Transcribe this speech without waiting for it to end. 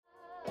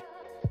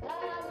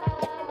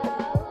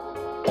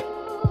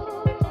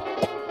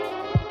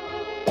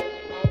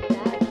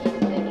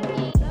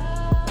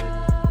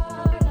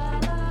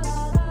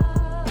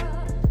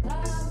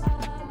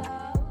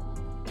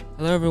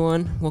Hello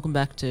everyone, welcome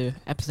back to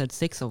episode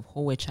 6 of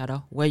Hallway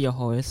Chatter. We're your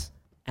hosts,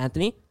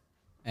 Anthony.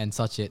 And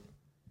Sachit.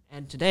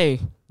 And today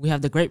we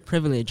have the great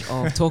privilege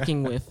of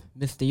talking with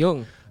Mr.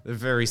 Young. A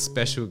very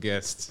special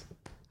guest.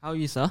 How are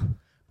you, sir?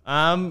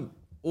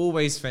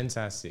 Always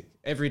fantastic.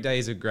 Every day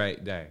is a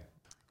great day.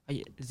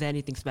 Is there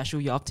anything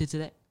special you're up to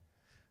today?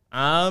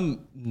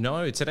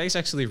 No, today's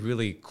actually a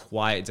really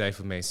quiet day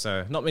for me.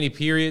 So not many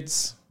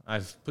periods.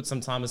 I've put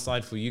some time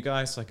aside for you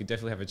guys, so I could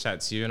definitely have a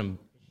chat to you, and I'm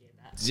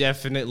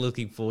definitely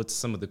looking forward to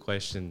some of the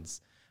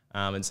questions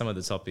and some of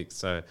the topics.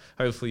 So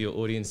hopefully your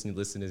audience and your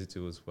listeners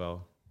do as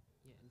well.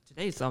 Yeah,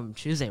 today's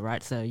Tuesday,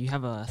 right? So you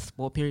have a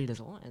sport period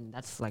as well, and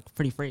that's like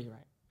pretty free,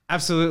 right?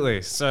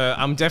 Absolutely. So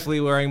I'm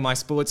definitely wearing my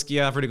sports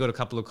gear. I've already got a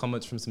couple of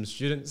comments from some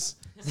students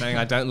saying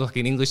I don't look like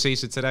an English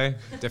teacher today.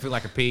 Definitely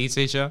like a PE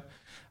teacher.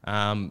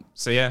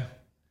 So yeah,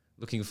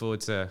 looking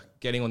forward to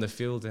getting on the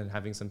field and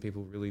having some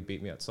people really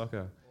beat me at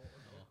soccer.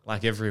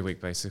 Like every week,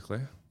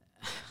 basically.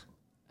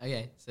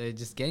 Okay, so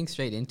just getting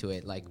straight into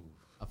it, like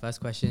our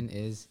first question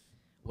is,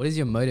 what is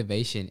your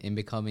motivation in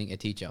becoming a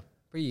teacher?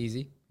 Pretty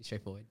easy,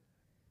 straightforward.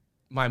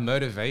 My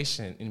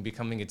motivation in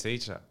becoming a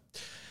teacher?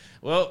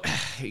 Well,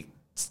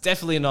 it's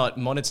definitely not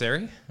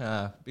monetary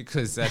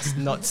because that's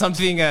not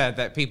something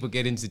that people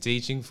get into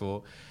teaching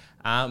for.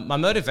 My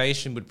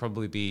motivation would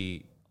probably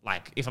be,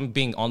 like, if I'm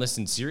being honest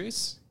and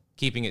serious,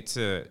 keeping it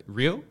to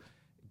real,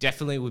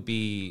 definitely would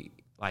be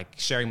like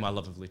sharing my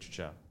love of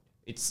literature.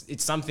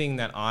 It's something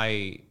that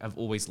I have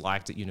always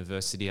liked at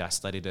university. I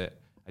studied it.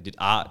 I did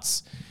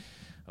arts.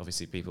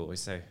 Obviously, people always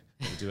say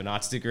you do an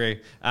arts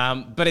degree.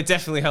 But it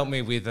definitely helped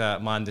me with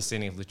my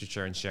understanding of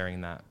literature and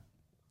sharing that.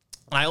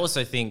 I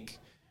also think,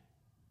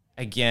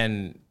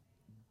 again,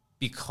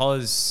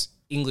 because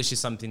English is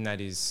something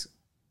that is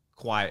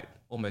quite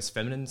almost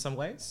feminine in some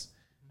ways,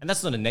 and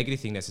that's not a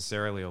negative thing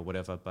necessarily or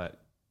whatever, but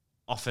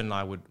often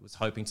I was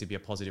hoping to be a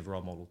positive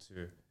role model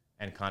too,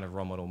 and kind of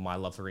role model my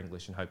love for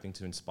English and hoping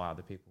to inspire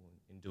other people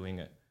in doing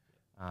it.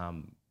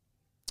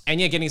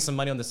 And yeah, getting some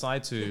money on the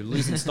side to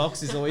losing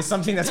stocks is always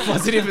something that's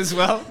positive as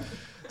well.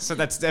 So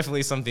that's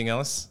definitely something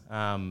else.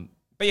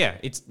 But yeah,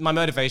 it's my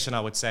motivation,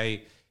 I would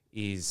say,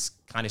 is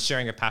kind of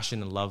sharing a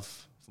passion and love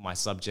for my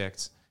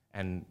subject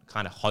and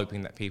kind of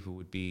hoping that people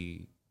would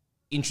be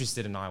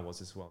interested, and I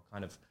was as well,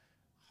 kind of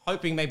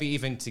hoping maybe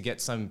even to get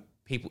some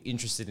people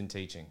interested in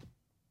teaching,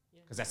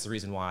 because that's the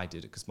reason why I did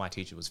it, because my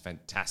teacher was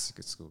fantastic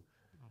at school.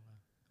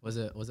 Was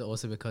it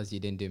also because you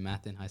didn't do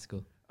math in high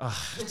school?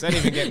 Don't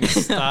even get me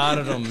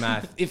started on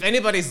math. If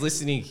anybody's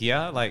listening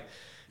here, like,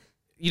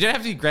 you don't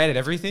have to be great at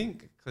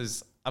everything,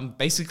 because I'm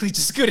basically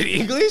just good at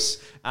English.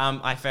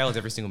 I failed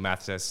every single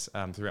math test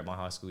throughout my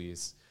high school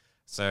years.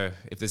 So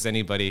if there's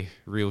anybody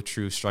real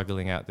true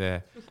struggling out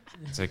there,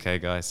 it's okay,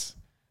 guys.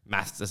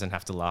 Math doesn't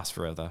have to last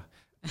forever,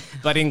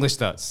 but English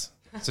does.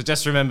 So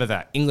just remember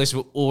that. English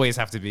will always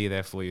have to be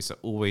there for you, so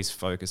always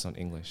focus on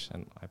English.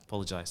 And I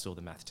apologize to all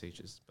the math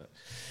teachers, but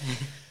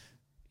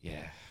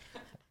yeah.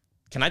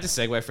 Can I just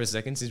segue for a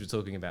second since we're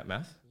talking about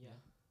math?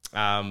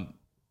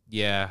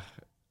 Yeah.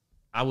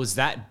 I was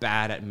that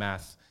bad at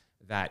math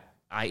that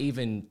I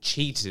even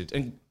cheated.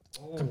 And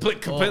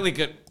completely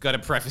got to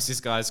preface this,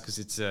 guys, because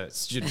it's a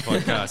student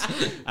podcast.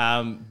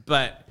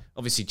 But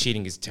obviously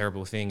cheating is a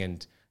terrible thing,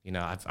 and you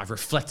know, I've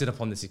reflected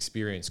upon this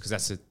experience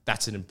because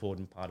that's an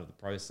important part of the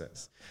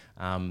process.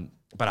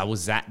 But I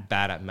was that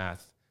bad at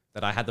math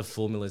that I had the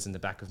formulas in the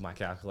back of my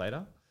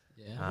calculator.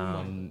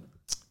 Yeah.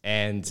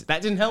 And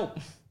that didn't help.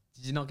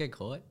 Did you not get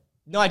caught?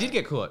 No, I did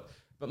get caught.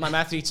 But my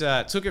math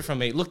teacher took it from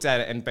me, looked at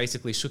it, and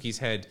basically shook his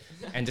head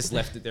and just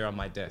left it there on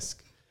my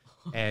desk.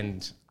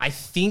 And I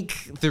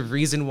think the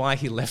reason why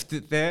he left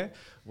it there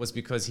was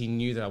because he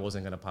knew that I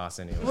wasn't going to pass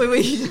anyway.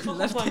 Wait, you just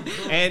left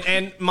it?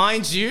 And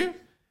mind you,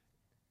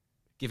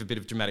 give a bit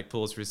of dramatic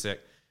pause for a sec.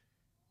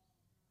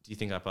 Do you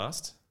think I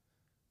passed?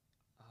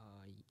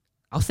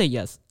 I'll say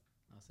yes.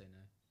 I'll say no.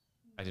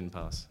 I didn't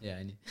pass. Yeah,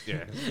 I knew.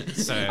 Yeah.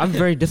 So I'm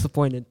very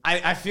disappointed.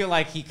 I feel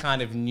like he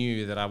kind of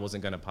knew that I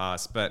wasn't going to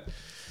pass. But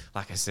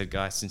like I said,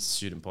 guys, since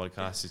student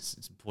podcast, it's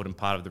an important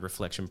part of the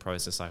reflection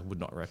process. I would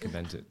not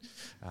recommend it.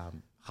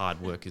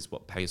 Hard work is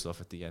what pays off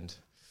at the end.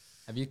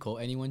 Have you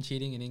caught anyone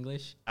cheating in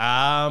English?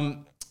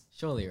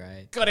 Surely,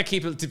 right? Got to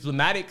keep it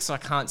diplomatic, so I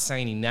can't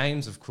say any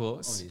names, of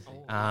course.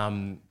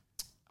 Obviously.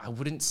 I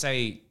wouldn't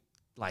say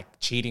like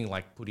cheating,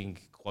 like putting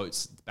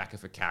quotes at the back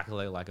of a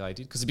calculator like I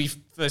did, because it'd be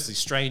firstly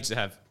strange to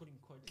have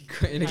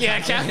a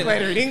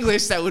calculator in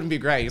English. That wouldn't be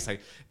great. It's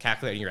like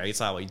calculating your grades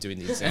like while you're doing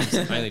the exams.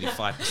 I only did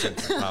 5%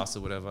 for class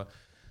or whatever.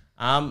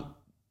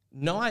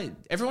 No,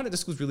 everyone at the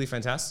school is really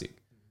fantastic.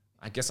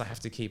 I guess I have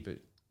to keep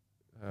it.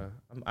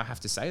 I have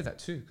to say that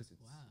too, because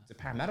it's a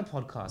Parramatta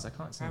podcast. I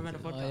can't say Parramatta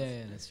anything. podcast. Oh,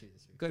 yeah, that's true.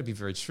 Got to be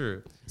very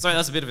true. Sorry,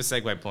 that's a bit of a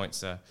segue point,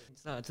 sir.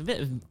 So it's a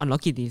bit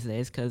unlucky these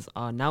days because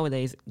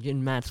nowadays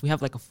in maths we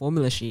have like a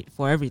formula sheet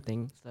for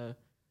everything. So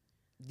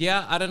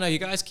Yeah, I don't know. You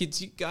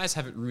guys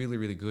have it really,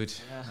 really good.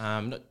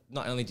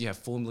 Not only do you have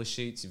formula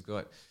sheets, you've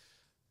got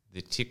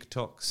the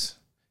TikToks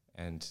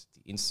and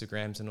the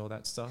Instagrams and all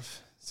that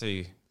stuff. So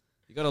you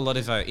got a lot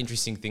of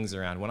interesting things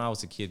around. When I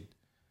was a kid,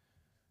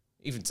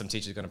 even some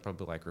teachers are going to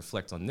probably like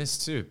reflect on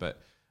this too,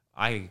 but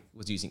I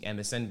was using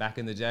MSN back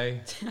in the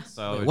day.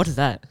 So Wait, what is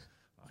that?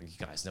 you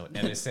guys know what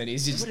MSN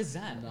is. You just, is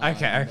that? No, I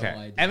okay. have no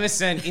idea.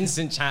 MSN,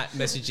 instant chat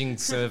messaging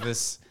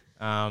service.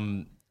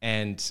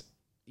 And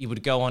you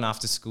would go on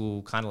after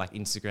school, kind of like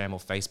Instagram or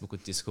Facebook or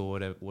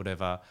Discord or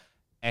whatever.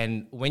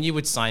 And when you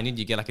would sign in,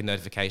 you get like a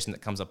notification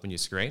that comes up on your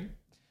screen.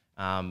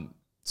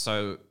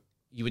 So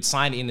you would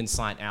sign in and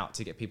sign out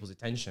to get people's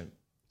attention.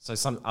 So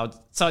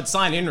I'd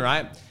sign in,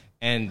 right?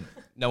 And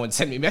no one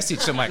sent me a message.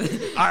 So I'm like,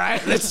 all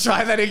right, let's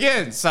try that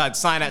again. So I'd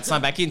sign out,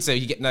 sign back in. So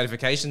you get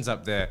notifications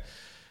up there.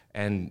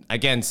 And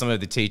again, some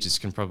of the teachers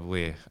can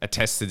probably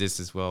attest to this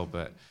as well.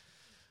 But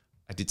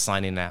I did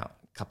sign in out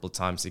a couple of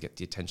times to get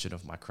the attention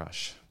of my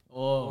crush.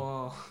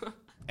 Oh.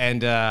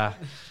 And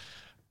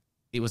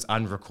it was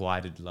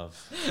unrequited love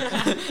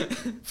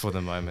for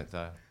the moment,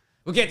 though.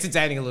 We'll get to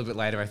dating a little bit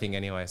later, I think,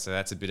 anyway. So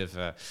that's a bit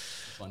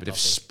of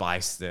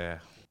spice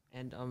there.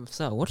 And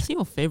so what's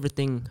your favorite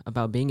thing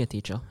about being a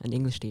teacher, an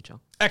English teacher?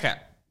 Okay,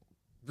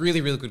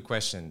 really, really good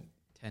question.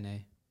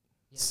 10A.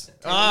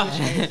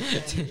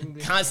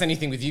 Can't say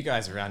anything with you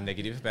guys around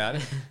negative about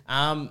it.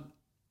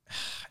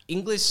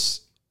 English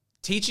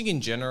teaching in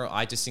general,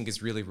 I just think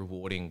is really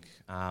rewarding.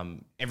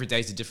 Every day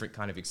is a different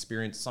kind of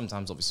experience.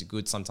 Sometimes obviously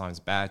good, sometimes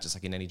bad, just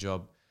like in any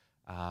job.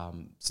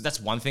 So that's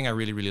one thing I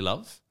really, really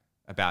love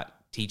about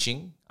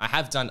teaching. I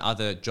have done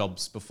other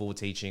jobs before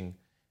teaching,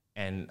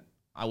 and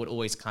I would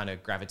always kind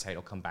of gravitate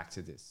or come back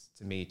to this.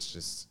 To me, it's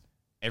just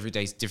every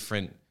day's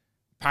different.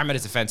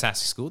 Parramatta's a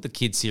fantastic school. The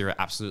kids here are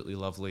absolutely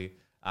lovely.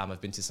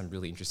 I've been to some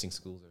really interesting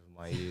schools over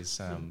my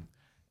years.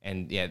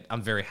 And yeah,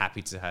 I'm very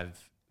happy to have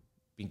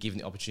been given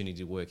the opportunity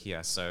to work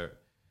here. So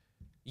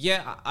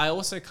yeah, I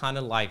also kind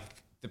of like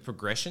the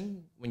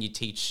progression when you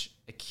teach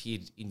a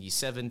kid in year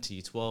 7 to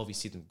year 12, you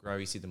see them grow,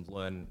 you see them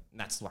learn. And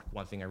that's like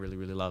one thing I really,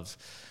 really love.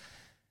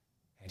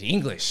 And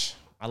English.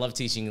 I love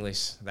teaching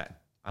English.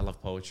 I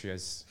love poetry,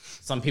 as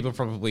some people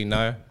probably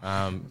know.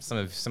 Some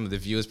of the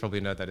viewers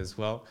probably know that as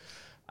well.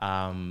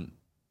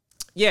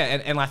 Yeah,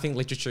 and I think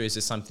literature is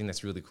just something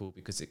that's really cool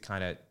because it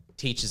kind of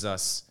teaches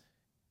us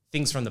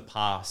things from the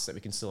past that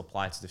we can still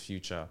apply to the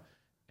future.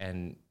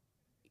 And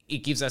it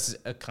gives us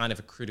a kind of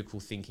a critical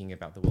thinking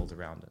about the world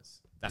around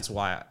us. That's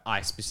why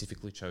I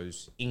specifically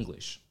chose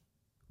English,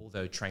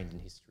 although trained in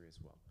history as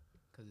well.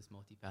 Because it's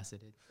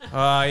multifaceted.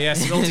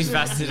 Yes,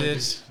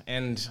 multifaceted.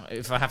 And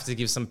if I have to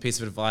give some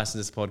piece of advice in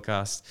this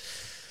podcast,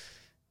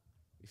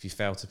 if you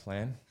fail to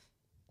plan,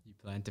 You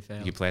plan to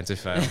fail. you plan to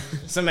fail.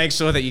 So make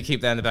sure that you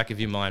keep that in the back of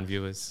your mind,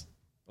 viewers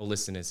or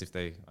listeners,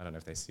 I don't know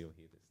if they see or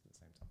hear this at the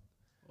same time.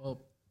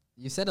 Well,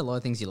 you said a lot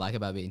of things you like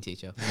about being a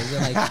teacher.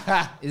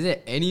 Is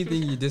there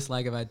anything you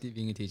dislike about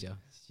being a teacher?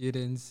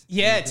 Students?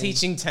 Yeah, anything?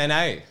 teaching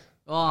 10A.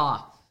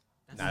 Oh,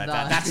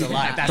 That's a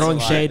lie. That's Throwing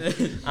a lie.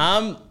 shade.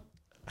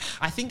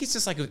 I think it's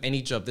just like with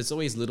any job, there's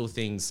always little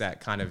things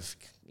that kind of,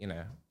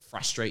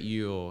 frustrate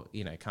you or,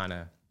 kind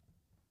of,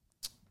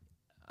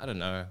 I don't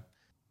know.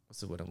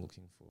 What's the word I'm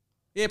looking for?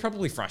 Yeah,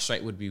 probably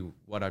frustrate would be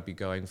what I'd be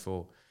going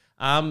for.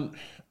 I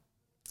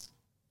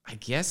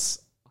guess.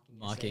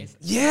 marking.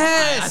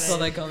 Yes! I saw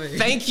that coming.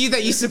 Thank you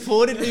that you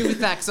supported me with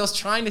that because I was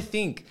trying to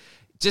think.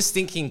 Just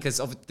thinking because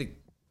of the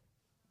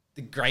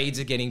grades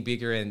are getting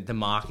bigger and the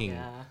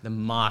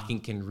marking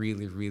can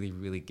really, really,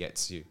 really get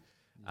to you.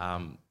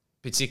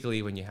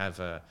 Particularly when you have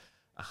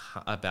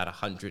about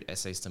 100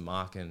 essays to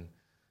mark and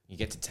you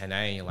get to 10A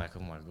and you're like,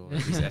 oh my God,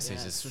 these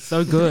essays are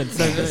So good,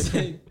 so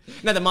good.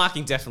 No, the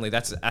marking definitely,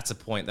 that's a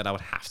point that I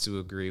would have to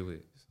agree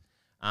with.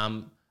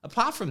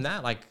 Apart from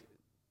that, like,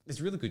 it's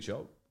a really good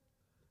job.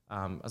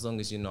 As long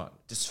as you're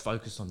not just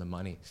focused on the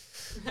money.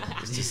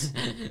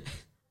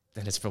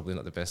 Then it's probably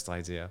not the best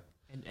idea.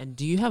 And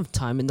do you have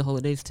time in the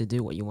holidays to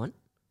do what you want?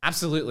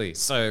 Absolutely.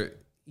 So,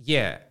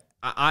 yeah,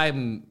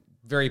 I'm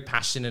very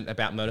passionate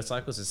about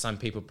motorcycles, as some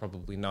people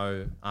probably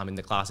know in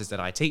the classes that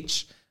I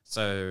teach.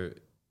 So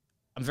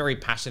I'm very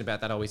passionate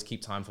about that. I always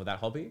keep time for that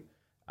hobby,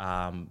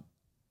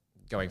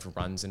 going for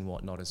runs and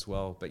whatnot as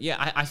well. But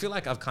yeah, I feel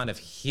like I've kind of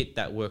hit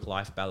that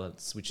work-life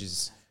balance, which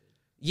is,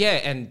 yeah,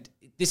 and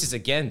this is,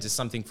 again, just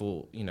something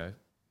for,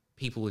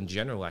 people in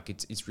general. Like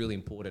it's really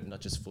important, not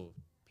just for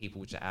people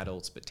which are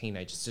adults, but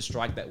teenagers, to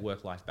strike that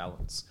work-life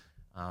balance.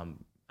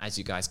 As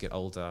you guys get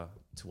older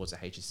towards the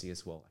HSC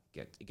as well,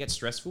 it gets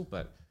stressful,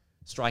 but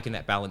striking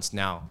that balance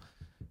now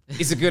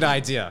is a good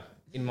idea,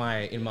 in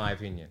my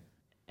opinion.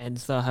 And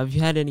so have you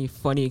had any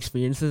funny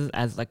experiences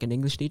as like an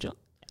English teacher?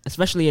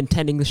 Especially in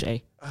 10 English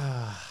A.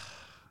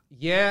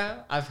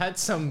 Yeah, I've had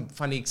some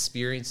funny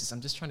experiences. I'm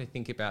just trying to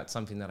think about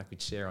something that I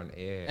could share on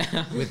air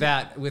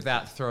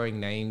without throwing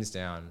names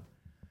down.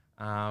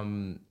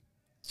 What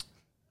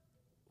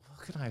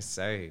can I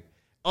say?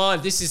 Oh,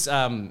 this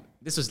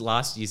was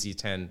last year's year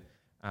 10.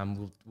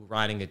 We're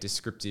writing a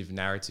descriptive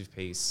narrative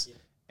piece,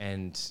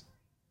 and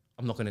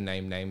I'm not going to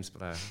name names,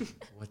 but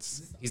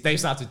his name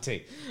starts with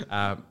T.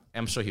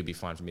 I'm sure he'll be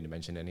fine for me to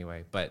mention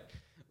anyway. But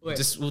we're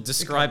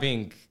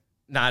describing.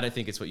 No, I don't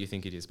think it's what you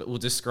think it is. But we're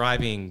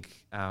describing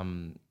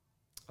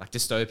like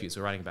dystopias.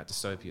 We're writing about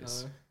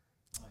dystopias,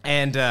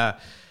 and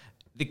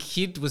the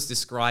kid was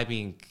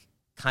describing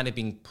kind of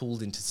being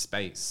pulled into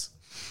space,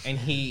 and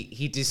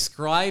he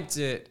described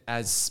it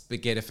as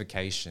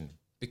spaghettification,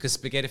 because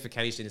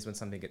spaghettification is when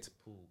something gets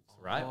pulled,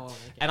 right? Oh, okay.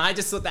 And I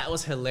just thought that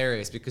was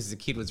hilarious because the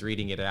kid was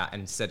reading it out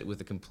and said it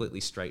with a completely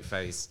straight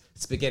face.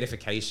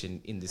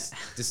 Spaghettification in this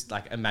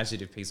like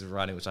imaginative piece of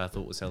writing, which I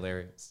thought was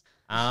hilarious.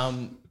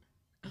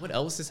 What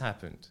else has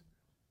happened?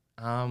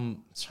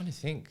 I'm trying to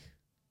think.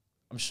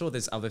 I'm sure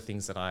there's other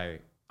things that I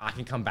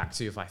can come back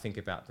to if I think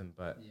about them,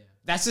 but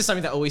that's just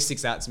something that always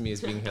sticks out to me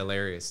as being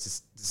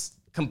hilarious. Just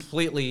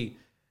completely,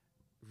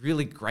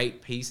 really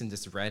great piece and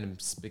just random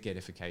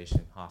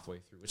spaghettification halfway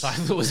through, which I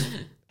thought was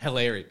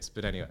hilarious.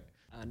 But anyway.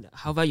 And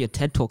how about your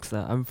TED Talks,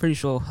 though? I'm pretty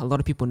sure a lot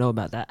of people know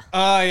about that.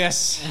 Oh,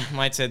 yes.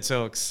 My TED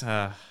Talks.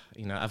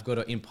 I've got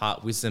to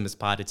impart wisdom as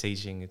part of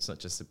teaching. It's not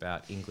just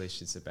about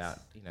English. It's about,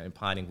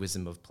 imparting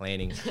wisdom of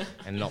planning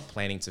and not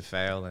planning to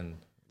fail, and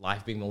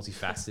life being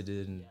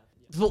multifaceted. And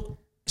well,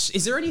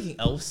 is there anything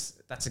else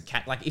that's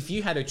like if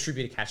you had to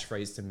attribute a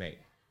catchphrase to me,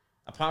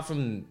 apart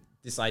from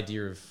this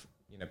idea of,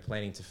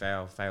 planning to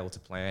fail to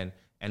plan,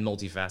 and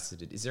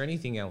multifaceted, is there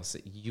anything else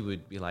that you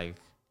would be like,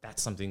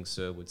 that's something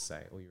Sir would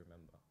say or you remember?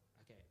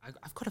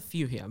 I've got a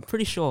few here. I'm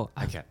pretty sure.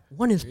 Okay.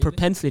 One is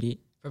propensity.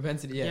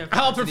 Propensity, yeah.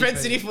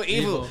 Propensity for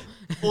evil.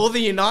 All the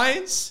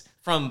Unites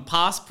from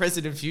past,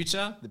 present, and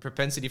future. The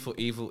propensity for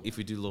evil if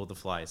we do Lord of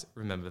the Flies.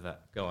 Remember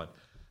that. Go on.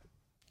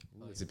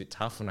 Ooh, it's a bit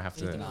tough when I have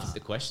to ask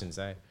the questions,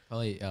 eh?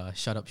 Probably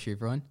shut up,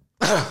 Shuvron.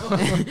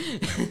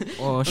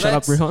 Or shut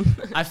up,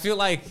 Rihan. I feel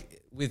like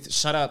with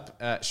shut up,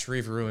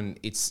 Shrivaruan,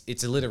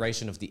 it's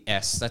alliteration of the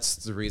S. That's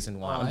the reason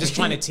why. I'm just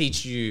trying to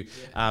teach you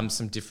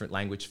some different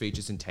language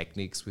features and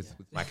techniques with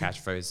my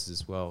catchphrases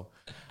as well.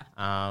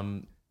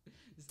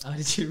 How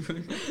did you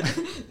ruin?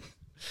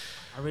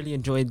 I really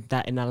enjoyed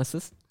that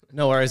analysis.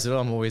 No worries at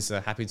all. I'm always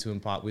happy to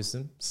impart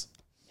wisdoms.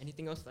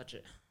 Anything else, Fletcher?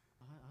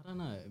 I don't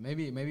know.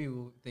 Maybe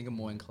we'll think of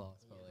more in class.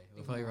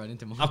 We'll probably run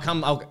into more.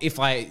 If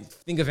I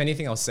think of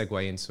anything, I'll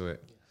segue into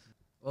it.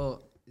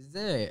 Well, is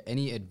there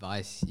any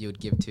advice you would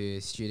give to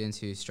students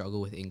who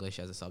struggle with English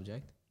as a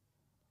subject?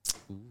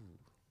 Yeah,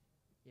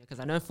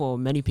 because I know for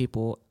many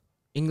people,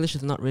 English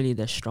is not really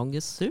their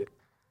strongest suit,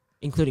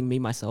 including me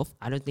myself.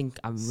 I don't think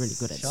I'm really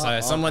good at it. So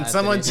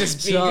someone's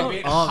just being a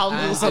bit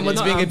humble. Someone's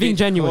I'm being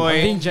genuine.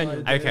 I'm being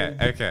genuine.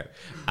 Okay.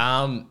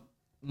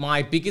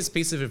 My biggest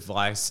piece of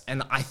advice,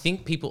 and I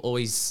think people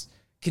always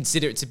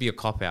consider it to be a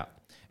cop-out.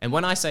 And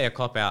when I say a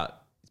cop-out,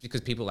 it's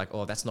because people are like,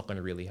 oh, that's not going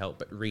to really help,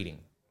 but reading.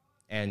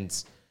 And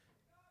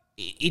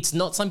it's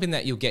not something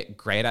that you'll get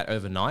great at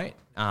overnight.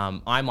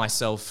 I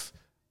myself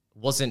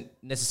wasn't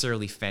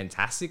necessarily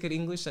fantastic at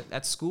English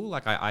at school.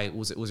 Like it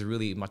was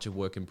really much a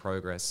work in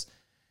progress.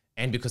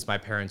 And because my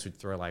parents would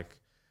throw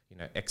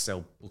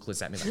Excel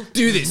booklets at me, like,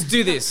 do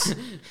this.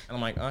 And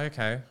I'm like, oh,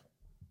 okay.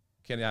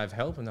 Can I have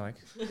help? And they're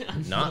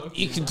like, no,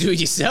 you can do it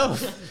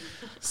yourself.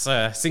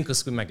 So sink or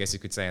swim, I guess you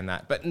could say in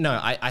that. But no,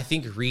 I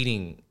think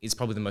reading is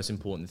probably the most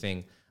important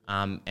thing.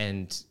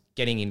 And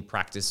getting in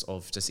practice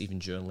of just even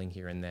journaling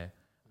here and there.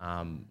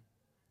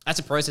 That's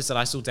a process that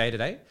I still day to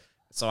day.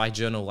 So I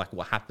journal like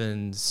what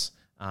happens.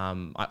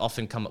 I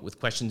often come up with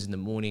questions in the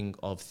morning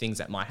of things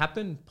that might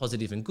happen,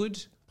 positive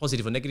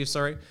or negative,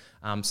 sorry.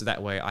 So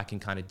that way I can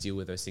kind of deal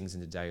with those things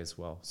in the day as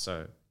well.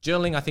 So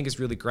journaling I think is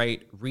really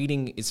great.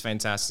 Reading is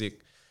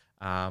fantastic.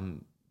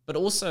 But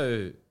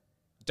also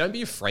don't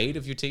be afraid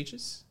of your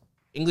teachers.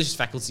 English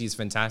faculty is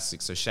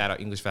fantastic. So shout out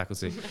English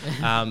faculty.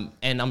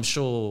 And I'm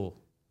sure,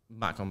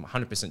 Mark, I'm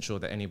 100% sure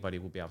that anybody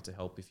will be able to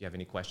help if you have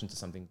any questions or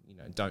something.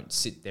 Don't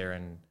sit there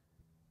and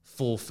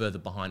fall further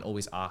behind.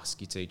 Always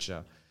ask your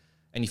teacher.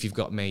 And if you've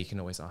got me, you can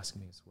always ask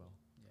me as well.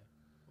 Yeah.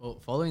 Well,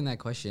 following that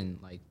question,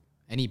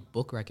 any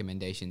book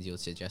recommendations you'll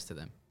suggest to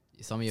them?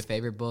 Some of your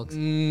favorite books?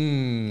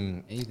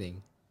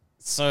 Anything?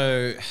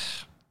 So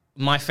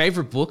my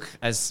favorite book,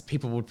 as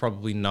people would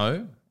probably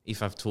know,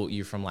 if I've taught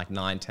you from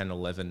 9, 10,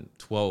 11,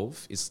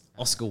 12, is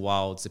Oscar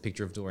Wilde's The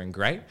Picture of Dorian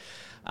Gray.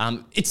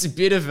 It's a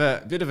bit of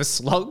a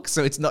slog,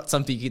 so it's not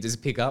something you can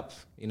just pick up,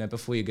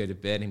 before you go to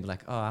bed and be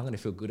like, oh, I'm going to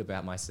feel good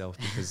about myself,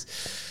 because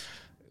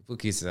the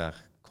book is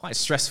quite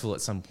stressful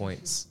at some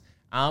points.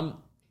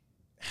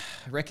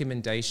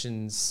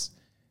 Recommendations,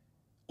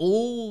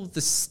 all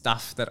the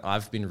stuff that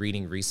I've been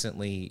reading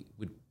recently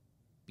would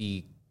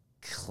be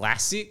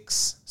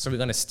classics. So we're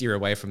going to steer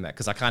away from that,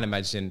 because I can't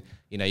imagine,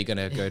 you're going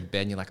to go to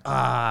bed and you're like,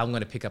 I'm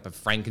going to pick up a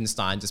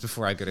Frankenstein just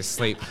before I go to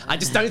sleep. I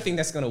just don't think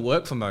that's going to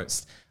work for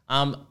most.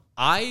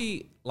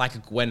 I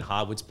like Gwen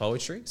Harwood's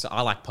poetry. So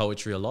I like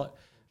poetry a lot,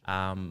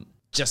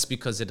 just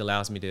because it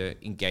allows me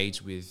to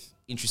engage with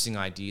interesting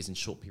ideas in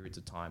short periods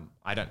of time.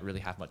 I don't really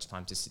have much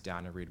time to sit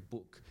down and read a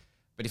book.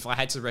 But if I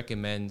had to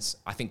recommend,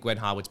 I think Gwen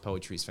Harwood's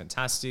poetry is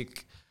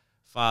fantastic.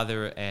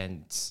 Father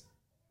and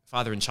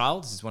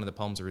Child is one of the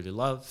poems I really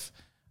love.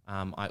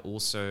 I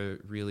also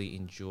really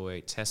enjoy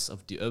Tess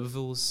of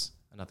D'Urberville's,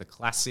 another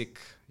classic.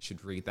 You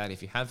should read that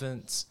if you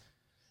haven't.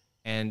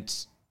 And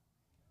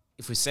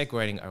if we're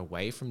segueing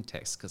away from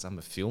text, because I'm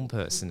a film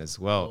person as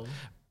well,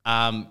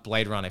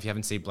 Blade Runner. If you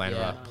haven't seen Blade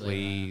Yeah, Runner, Blade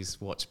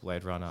please watch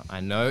Blade Runner. I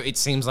know it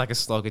seems like a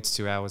slog. It's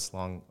 2 hours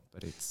long,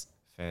 but it's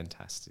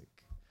fantastic.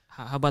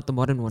 How about the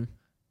modern one?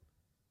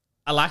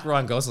 I like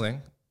Ryan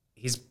Gosling.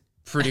 He's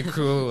pretty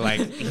cool.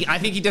 Like I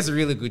think he does a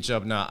really good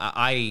job. No,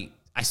 I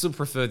still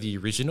prefer the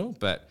original,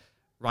 but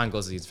Ryan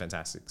Gosling is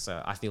fantastic.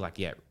 So I feel like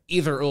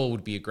either or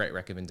would be a great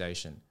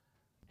recommendation.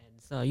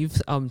 And so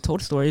you've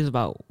told stories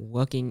about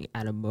working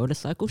at a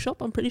motorcycle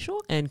shop, I'm pretty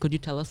sure. And could you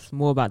tell us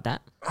more about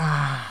that?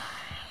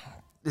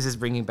 This is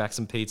bringing back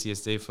some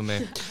PTSD for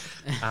me.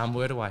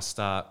 Where do I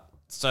start?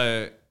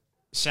 So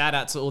shout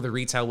out to all the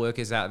retail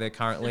workers out there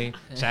currently.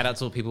 Shout out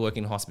to all people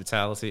working in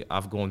hospitality.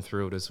 I've gone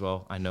through it as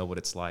well. I know what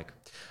it's like.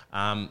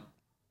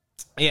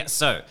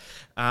 So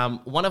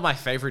one of my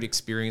favorite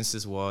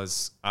experiences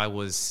was I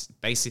was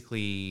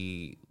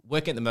basically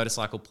working at the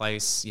motorcycle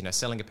place,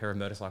 selling a pair of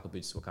motorcycle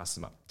boots to a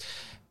customer.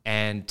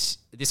 And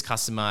this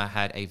customer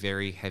had a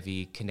very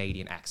heavy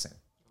Canadian accent.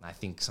 I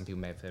think some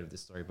people may have heard of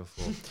this story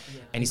before.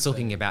 And he's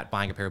talking about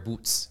buying a pair of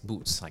boots,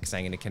 like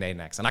saying in a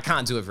Canadian accent. I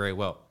can't do it very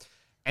well.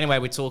 Anyway,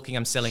 we're talking,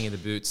 I'm selling him the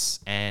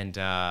boots, and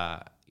I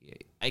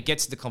get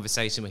to the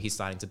conversation where he's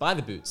starting to buy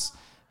the boots.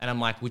 And I'm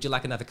like, would you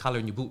like another color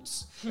in your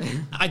boots?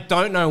 I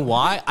don't know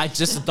why. I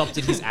just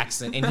adopted his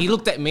accent. And he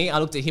looked at me, I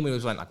looked at him, and he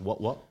was like,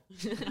 what?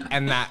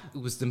 And that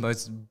was the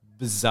most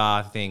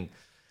bizarre thing.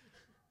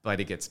 But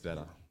it gets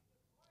better.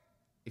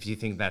 If you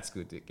think that's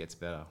good, it gets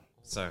better.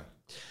 So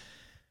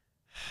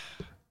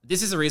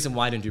this is the reason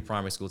why I don't do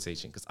primary school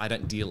teaching, because I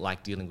don't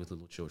like dealing with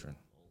little children.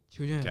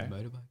 Children have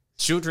motorbikes.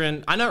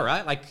 Children, I know,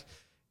 right? Like,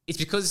 it's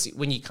because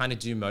when you kind of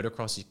do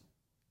motocross,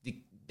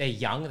 they're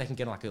young, they can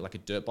get on like a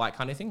dirt bike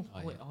kind of thing.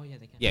 Oh yeah,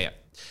 they can. Yeah.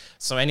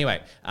 So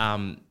anyway,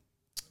 I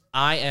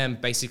am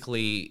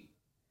basically,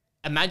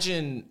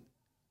 imagine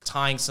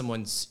tying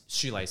someone's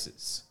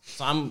shoelaces.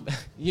 So I'm,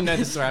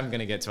 the story I'm going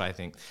to get to, I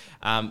think.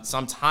 So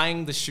I'm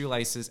tying the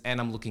shoelaces and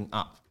I'm looking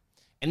up.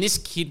 And this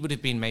kid would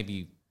have been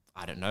maybe,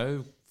 I don't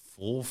know,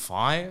 4,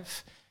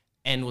 5,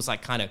 and was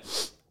like kind of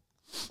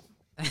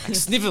like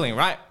sniveling,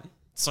 right?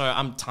 So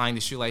I'm tying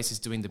the shoelaces,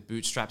 doing the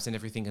bootstraps and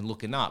everything and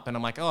looking up. And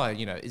I'm like,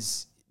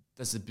 does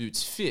the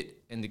boots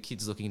fit? And the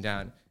kid's looking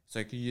down. It's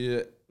like,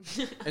 yeah.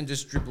 And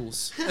just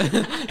dribbles.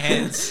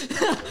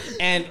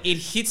 and it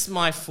hits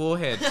my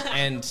forehead.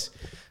 And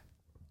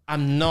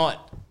I'm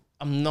not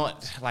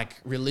like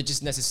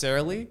religious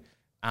necessarily,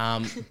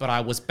 but I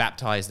was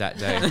baptized that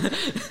day.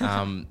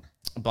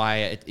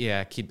 By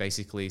a kid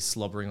basically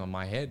slobbering on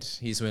my head.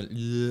 He just went,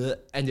 "Ugh,"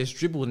 and just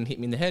dribbled and hit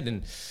me in the head.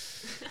 And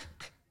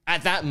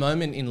at that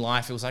moment in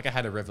life, it was like I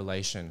had a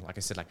revelation. Like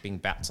I said, like being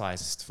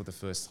baptized for the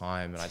first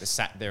time. And I just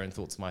sat there and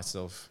thought to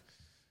myself,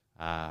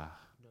 No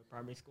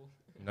primary school.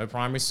 No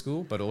primary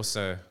school, but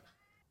also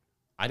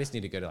I just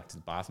need to go to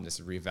the bathroom just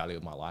to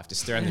reevaluate my life.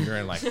 Just stare in the mirror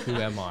and like, who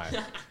am I?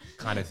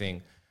 Kind of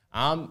thing.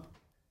 And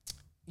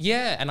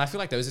I feel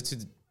like those are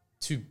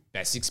two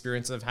best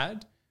experiences I've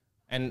had.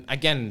 And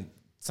again,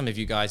 some of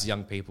you guys,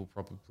 young people,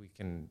 probably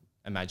can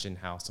imagine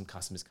how some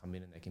customers come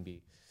in and they can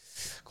be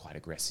quite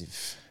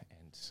aggressive. And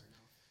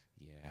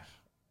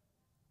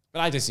but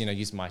I just,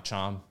 use my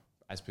charm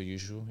as per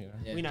usual.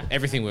 Yeah. We know.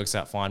 Everything works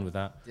out fine with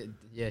that.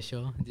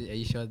 Sure. Are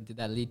you sure? Did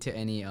that lead to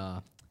any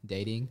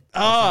dating? You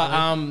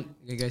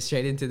can go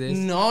straight into this.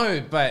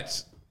 No,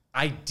 but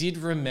I did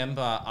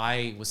remember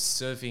I was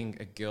serving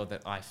a girl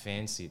that I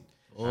fancied.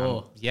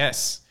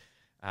 Yes.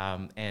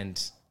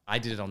 And I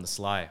did it on the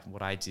sly.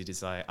 What I did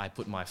is I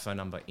put my phone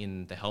number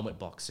in the helmet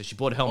box. So she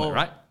bought a helmet,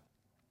 right?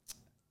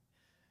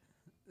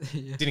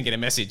 Yeah. Didn't get a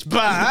message.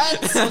 But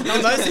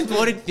the most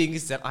important thing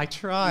is that I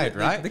tried,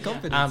 right? The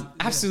confidence.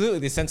 Absolutely.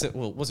 The sense of, it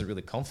wasn't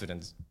really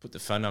confidence. Put the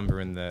phone number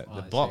in the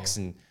box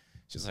and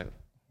she was like,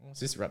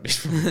 what's this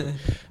rubbish?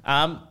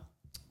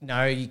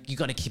 No, you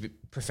got to keep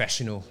it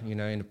professional, in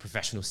a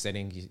professional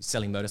setting. You're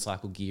selling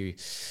motorcycle gear.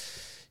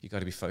 You got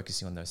to be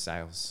focusing on those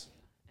sales.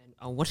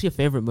 And what's your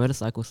favorite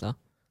motorcycle, sir?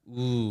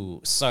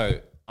 Ooh, so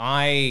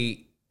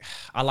I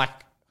like,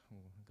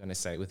 I'm going to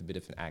say it with a bit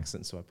of an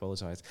accent, so I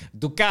apologize.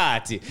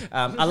 Ducati.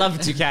 I love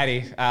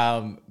Ducati,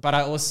 but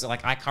I also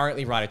I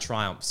currently ride a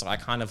Triumph, so I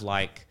kind of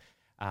like,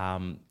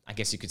 I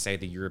guess you could say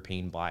the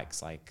European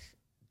bikes like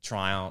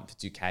Triumph,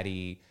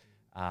 Ducati,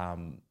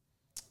 and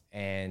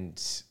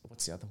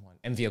what's the other one?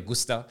 MV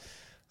Agusta.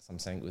 So I'm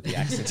saying it with the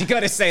accent. You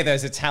got to say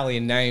those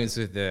Italian names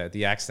with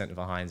the accent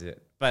behind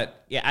it.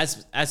 But yeah,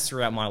 as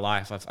throughout my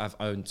life, I've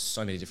owned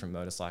so many different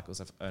motorcycles.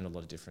 I've owned a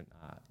lot of different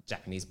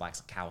Japanese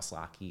bikes like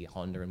Kawasaki,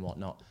 Honda, and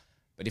whatnot.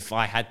 But if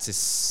I had to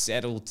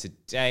settle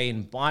today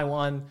and buy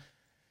one,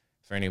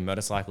 for any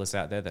motorcyclists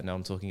out there that know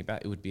I'm talking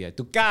about, it would be a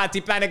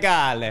Ducati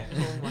Panigale.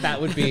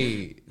 That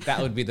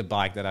would be the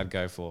bike that I'd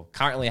go for.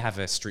 Currently, I have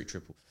a Street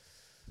Triple.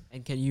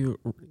 And can you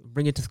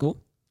bring it to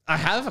school? I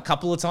have a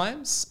couple of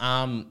times.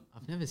 I've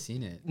never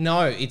seen it.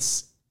 No,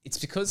 it's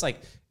because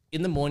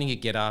in the morning you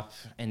get up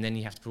and then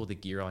you have to put all the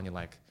gear on. You're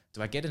like,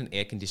 do I get an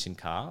air-conditioned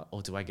car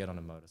or do I get on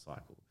a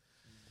motorcycle?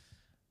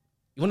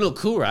 You want to look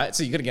cool, right?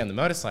 So you got to get on the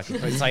motorcycle.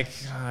 But it's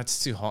it's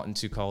too hot and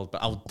too cold.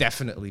 But I'll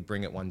definitely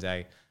bring it one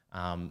day.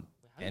 How are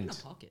you gonna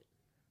park it?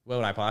 Where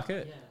would I park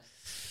it?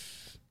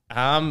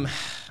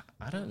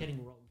 I don't.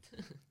 Getting robbed.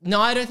 No,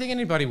 I don't think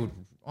anybody would.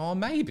 Oh,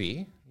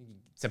 maybe.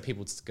 Some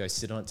people just go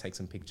sit on it, take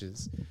some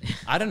pictures.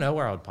 I don't know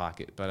where I would park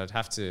it, but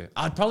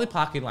I'd probably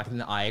park it like in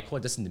the IAQA,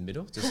 just in the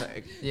middle. Just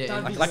like, Yeah,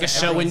 like a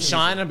show and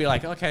shine. I'd be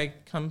like, okay,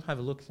 come have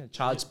a look.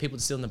 Charge people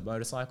to sit on the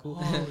motorcycle.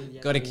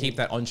 Got to keep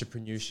that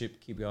entrepreneurship,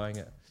 keep going.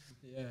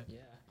 yeah.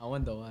 I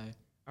wonder why.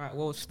 All right.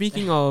 Well,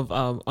 speaking of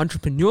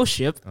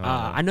entrepreneurship,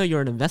 I know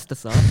you're an investor,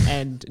 sir.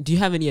 And do you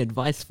have any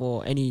advice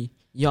for any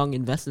young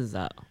investors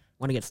that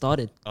want to get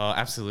started? Oh,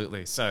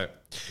 absolutely. So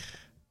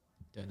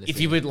Don't if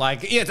listen. you would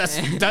like,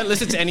 don't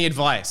listen to any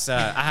advice.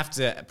 I have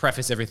to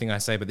preface everything I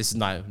say, but this is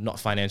not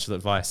financial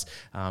advice,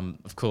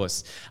 of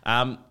course.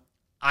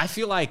 I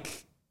feel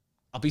like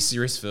I'll be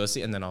serious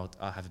firstly, and then I'll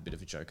have a bit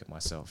of a joke at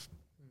myself.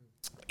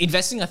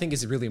 Investing, I think,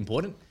 is really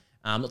important.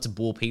 Not to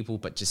bore people,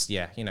 but just,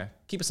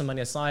 keep some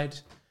money aside,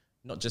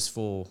 not just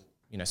for,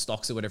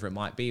 stocks or whatever it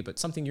might be, but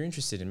something you're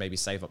interested in, maybe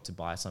save up to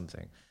buy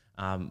something.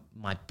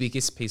 My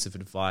biggest piece of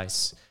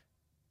advice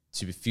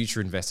to future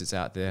investors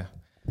out there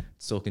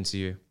talking to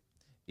you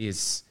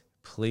is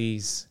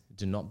please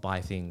do not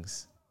buy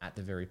things at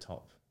the very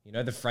top. You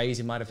know the phrase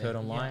you might have heard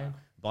online?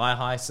 Buy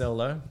high, sell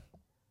low?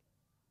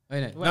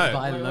 Wait, no. No.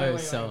 Buy Wait, low, wait,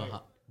 sell wait. high.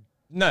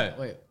 No.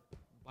 Wait.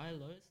 Buy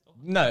low stock.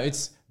 No,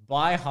 it's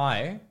buy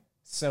high,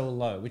 sell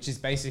low, which is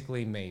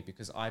basically me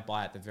because I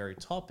buy at the very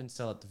top and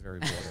sell at the very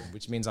bottom,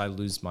 which means I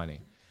lose money.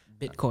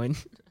 Bitcoin.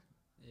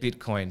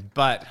 Bitcoin.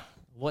 But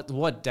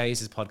what days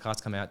does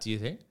podcast come out, do you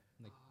think?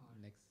 Next,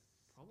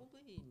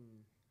 Probably.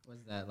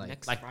 what's that,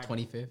 Next like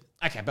Friday. 25th?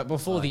 Okay, but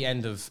before the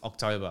end of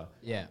October.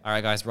 Yeah. All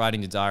right, guys, write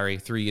in your diary.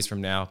 3 years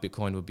from now,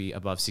 Bitcoin will be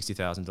above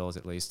 $60,000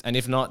 at least. And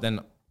if not, then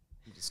I'm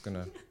just going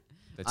to...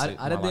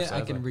 I don't think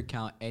I can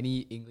recount any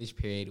English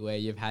period where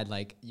you've had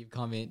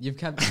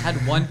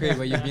had one period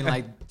where you've been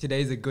like,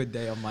 today's a good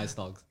day on my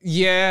stocks.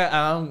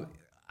 Yeah,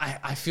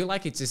 I feel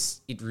like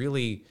it's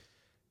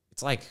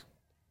like,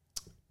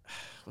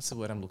 what's the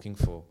word I'm looking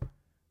for?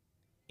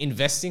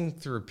 Investing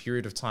through a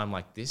period of time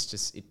like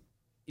this, it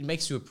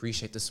makes you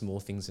appreciate the small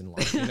things in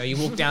life. You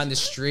walk down the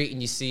street and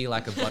you see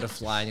like a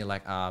butterfly and you're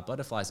like,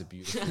 butterflies are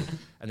beautiful.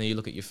 And then you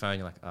look at your phone,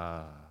 you're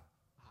like,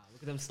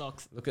 Look at them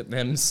stocks. look at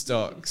them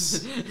stocks.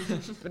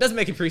 But it doesn't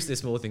make you appreciate the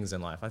small things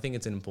in life. I think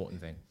it's an important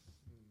thing.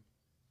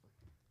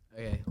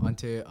 Okay, on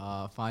to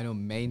our final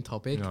main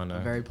topic, Oh, no. a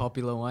very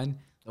popular one,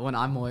 the one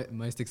I'm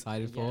most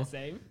excited for. Yeah,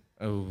 same.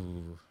 Oh,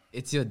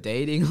 It's your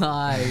dating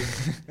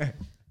life.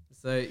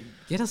 So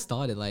get us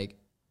started. Like,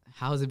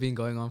 how's it been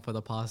going on for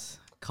the past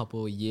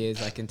couple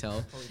years? I can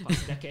tell. Probably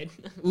past decade.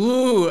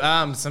 ooh,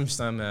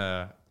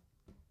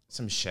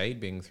 some shade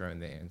being thrown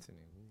there, Anthony.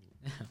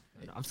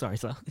 I'm sorry,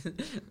 sir.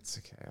 It's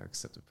okay. I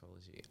accept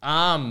apology.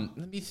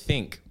 Let me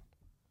think.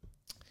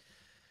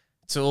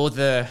 To all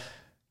the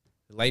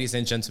ladies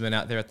and gentlemen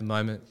out there at the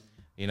moment,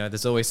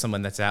 there's always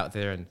someone that's out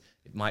there, and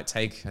it might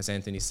take, as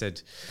Anthony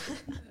said,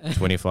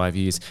 25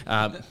 years.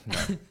 No,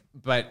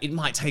 but it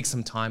might take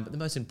some time. But the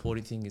most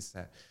important thing is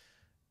that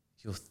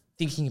you're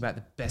thinking about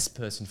the best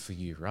person for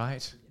you,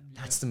 right?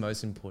 Yeah. That's the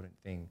most important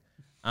thing.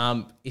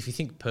 If you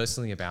think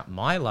personally about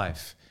my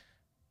life,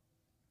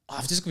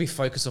 I've just got to be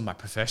focused on my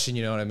profession.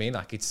 You know what I mean?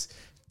 Like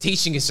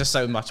teaching is just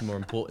so much more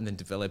important than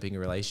developing a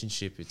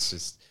relationship.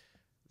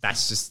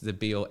 That's just the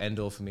be all end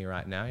all for me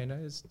right now.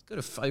 It's got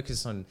to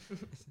focus on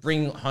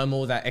bring home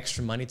all that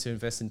extra money to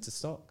invest into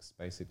stocks,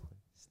 basically.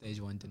 Stage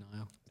 1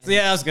 denial. So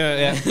yeah,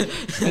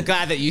 I'm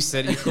glad that you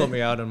said it. You called me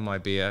out on my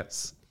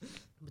BS.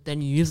 But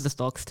then you use the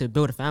stocks to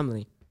build a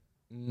family.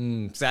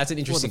 So that's an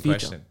interesting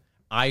future. question.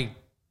 I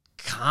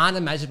can't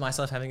imagine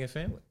myself having a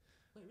family.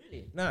 Wait,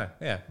 really? No,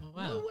 yeah. Oh,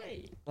 wow. No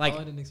way. Like,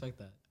 I didn't expect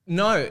that.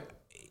 no,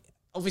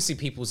 obviously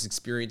people's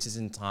experiences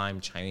in time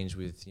change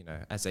with,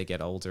 as they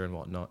get older and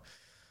whatnot.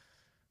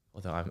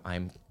 Although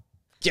I'm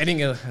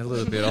getting a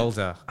little bit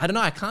older. I don't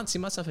know. I can't see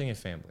myself having a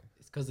family.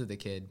 It's because of the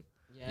kid.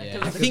 Yeah. Yeah.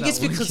 I think it's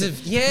because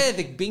of,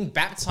 being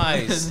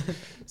baptized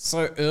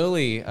so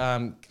early,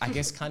 I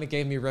guess kind of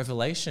gave me a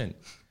revelation.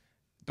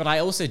 But I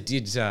also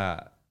did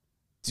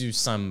do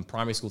some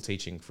primary school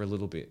teaching for a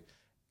little bit.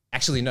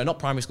 Actually, no, not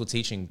primary school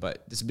teaching,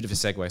 but there's a bit of a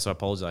segue, so I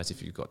apologize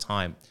if you've got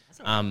time.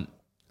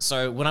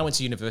 So when I went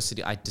to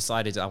university, I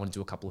decided I want to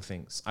do a couple of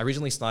things. I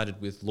originally started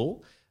with law.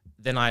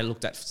 Then I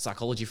looked at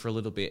psychology for a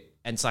little bit,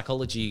 and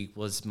psychology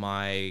was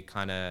my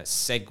kind of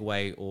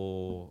segue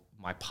or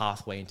my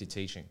pathway into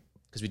teaching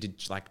because we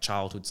did like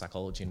childhood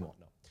psychology and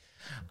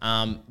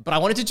whatnot. But I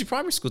wanted to do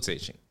primary school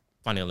teaching,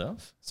 funny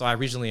enough. So I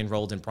originally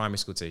enrolled in primary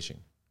school teaching.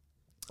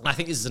 And I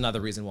think this is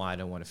another reason why I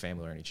don't want a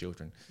family or any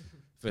children.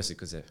 Firstly,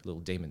 because they're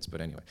little demons, but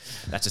anyway,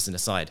 that's just an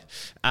aside.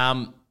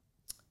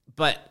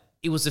 But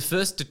it was the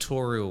first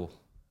tutorial.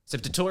 So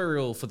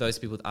tutorial, for those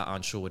people that are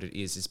unsure what it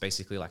is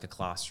basically like a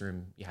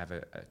classroom. You have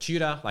a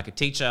tutor, like a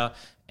teacher,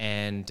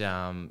 and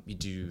you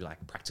do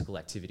like practical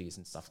activities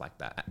and stuff like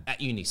that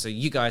at uni. So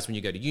you guys, when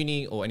you go to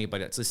uni or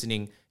anybody that's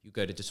listening, you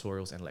go to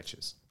tutorials and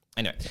lectures.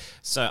 Anyway,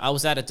 so I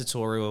was at a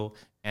tutorial,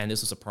 and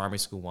this was a primary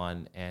school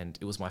one, and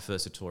it was my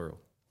first tutorial.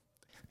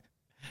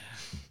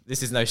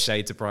 This is no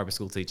shade to primary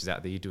school teachers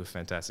out there. You do a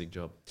fantastic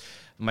job.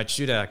 My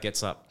tutor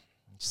gets up.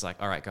 She's like,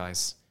 all right,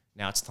 guys,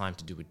 now it's time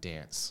to do a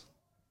dance.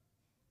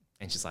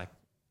 And she's like,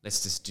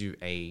 let's just do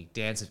a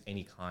dance of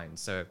any kind.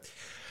 So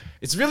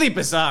it's really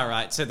bizarre,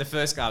 right? So the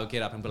first guy would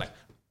get up and be like,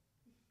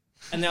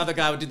 and the other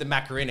guy would do the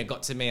Macarena,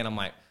 got to me, and I'm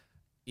like,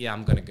 yeah,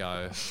 I'm going to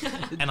go.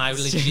 And I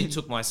literally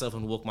took myself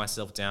and walked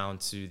myself down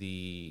to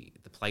the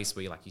place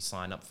where you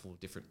sign up for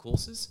different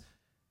courses,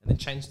 and then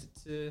changed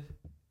it to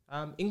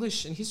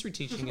English and history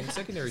teaching in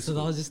secondary So school.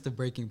 that was just the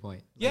breaking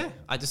point. Yeah,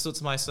 I just thought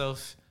to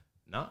myself,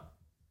 no,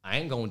 I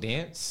ain't going to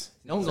dance.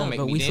 No one's going to make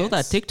But me we dance. saw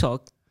that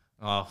TikTok.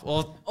 Oh,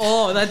 well,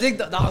 Oh, that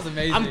was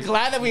amazing. I'm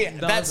glad that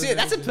that's was it.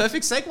 That's a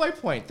perfect segue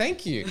point.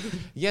 Thank you.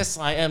 Yes,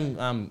 I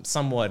am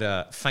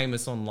somewhat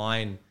famous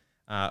online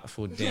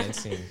for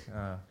dancing.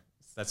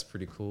 That's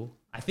pretty cool.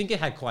 I think it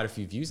had quite a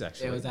few views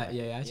actually. It was that,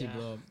 yeah, it actually Yeah.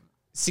 blew up.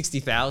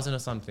 60,000 or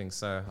something.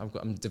 So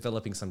I'm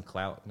developing some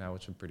clout now,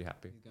 which I'm pretty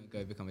happy. He's going to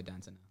go become a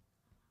dancer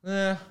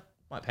now.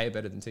 Might pay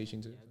better than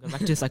teaching too. Go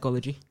back to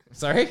psychology.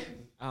 Sorry?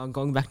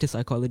 Going back to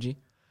psychology.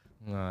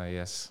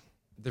 Yes.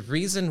 The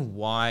reason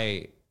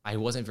why I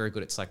wasn't very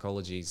good at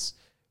psychology is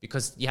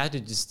because you had to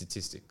do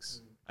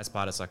statistics as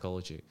part of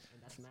psychology.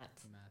 And that's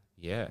maths.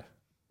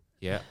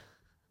 Yeah.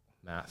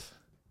 Math.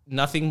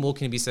 Nothing more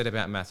can be said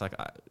about math.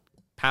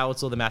 Power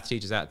to all the math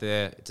teachers out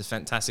there. It's a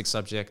fantastic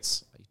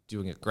subject. You're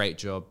doing a great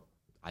job.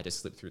 I just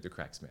slipped through the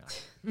cracks, man.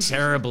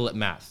 Terrible at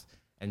math.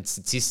 And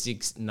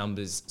statistics,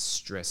 numbers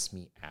stress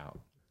me out.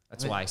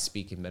 That's why I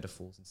speak in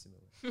metaphors and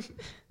similar.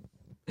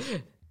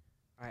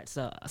 All right,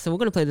 so we're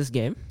gonna play this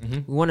game.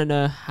 Mhm. We want to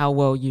know how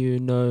well you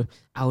know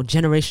our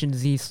Generation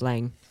Z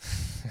slang.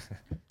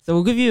 So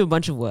we'll give you a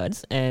bunch of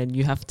words, and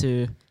you have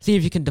to see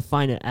if you can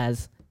define it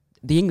as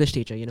the English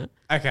teacher. You know.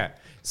 Okay.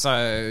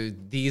 So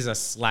these are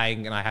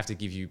slang, and I have to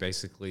give you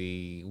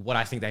basically what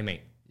I think they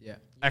mean. Yeah.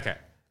 Okay. Are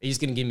you just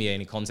going to give me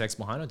any context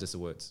behind it or just the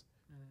words?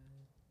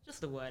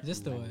 Just the word.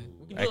 Just the way.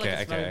 We can do Okay, like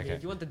a spelling okay. bee.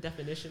 Do you want the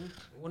definition?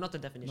 Well, not the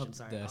definition. Not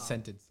sorry. the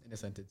sentence. In a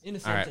sentence. In a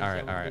All right, sentence. all yeah,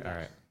 right, we'll all do right, that. all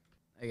right.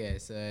 Okay,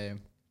 so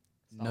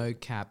no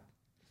cap.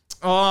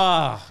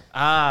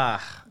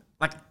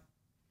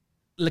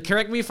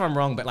 Correct me if I'm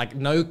wrong, but like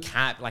no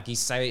cap, like you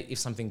say if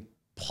something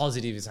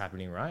positive is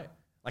happening, right?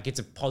 Like it's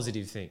a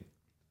positive thing.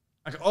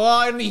 Like,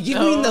 you give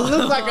me the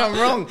look like I'm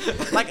wrong.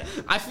 Like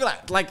I feel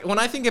like when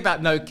I think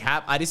about no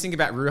cap, I just think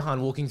about Ruhan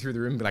walking through the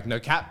room and be like, no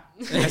cap,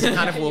 as he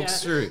kind of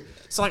walks through.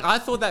 So like I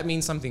thought that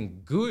means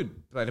something good,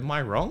 but am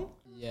I wrong?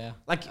 Yeah.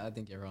 Like- I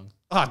think you're wrong.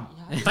 Oh,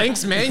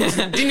 thanks, man. You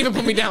didn't even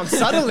put me down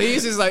subtly.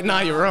 He's just like,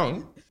 nah, you're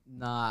wrong.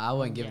 Nah, I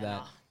won't give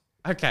Yeah,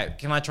 that. Okay,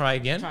 can I try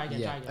again? Try again.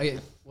 Yeah. Try again.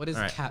 Okay. What does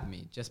Alright. cap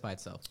mean just by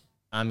itself?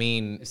 I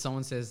mean, If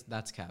someone says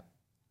that's cap,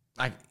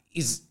 like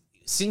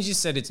since you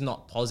said it's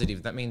not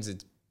positive, that means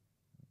it's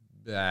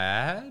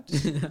bad.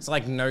 It's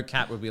like no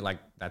cap would be like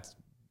that's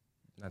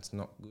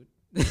not good.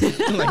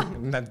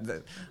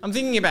 I'm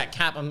thinking about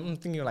cap. I'm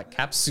thinking of like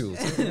capsules.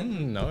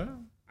 No,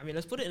 I mean,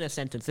 let's put it in a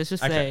sentence. Let's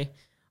just Okay.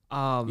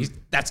 say,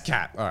 that's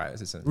cap. All right,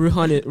 that's a sentence.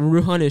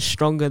 Ruhan is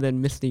stronger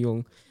than Mr.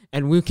 Young,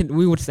 and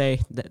we would say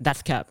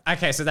that's cap.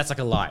 Okay, so that's like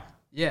a lie.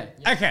 yeah.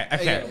 Okay.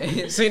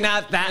 Okay. See,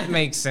 now that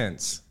makes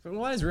sense. But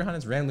why is Ruhan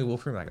just randomly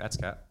walk through like that's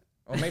cap?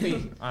 Or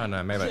maybe I don't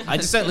know. Maybe I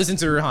just don't listen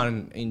to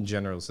Ruhan in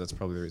general, so that's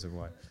probably the reason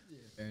why.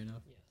 Fair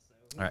enough.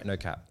 All right, no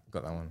cap.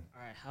 Got that one.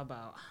 All right, how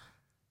about?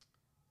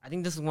 I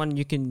think this is one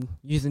you can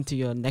use into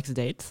your next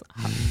dates.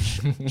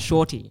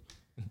 Shorty.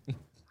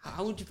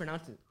 How would you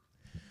pronounce it?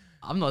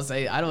 I'm not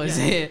saying. I don't want to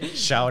say it.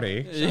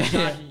 Shouty.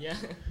 Shorty, yeah.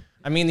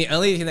 I mean, the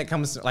only thing that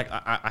comes to, like,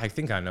 I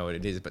think I know what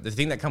it is, but the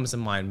thing that comes to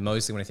mind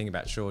mostly when I think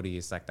about Shorty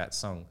is like that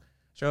song.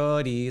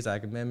 Shorty's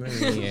like a memory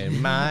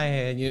in my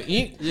head.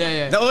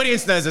 Yeah. The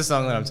audience knows the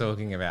song that I'm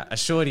talking about. A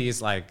shorty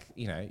is like,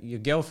 your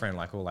girlfriend,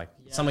 like, or like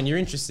someone you're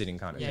interested in,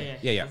 kind of. Yeah.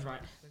 Yeah. That's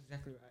right. That's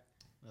exactly right.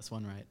 That's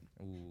one right.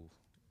 Ooh,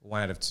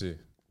 1 out of 2.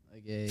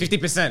 Okay.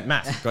 50%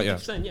 math. Got you.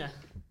 100%, yeah.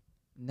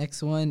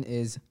 Next one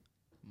is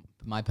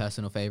my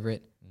personal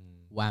favorite.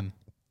 Wham.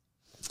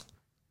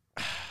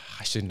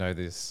 I should know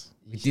this.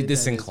 We should did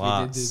this know in this. We did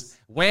class. this.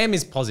 Wham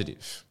is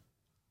positive.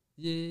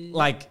 Yeah.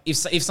 Like if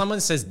someone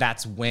says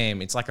that's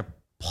wham, it's like a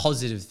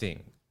positive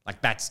thing.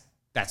 Like that's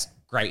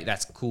great,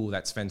 that's cool,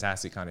 that's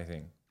fantastic kind of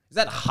thing. Is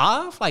that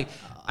half? Like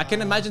I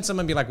can imagine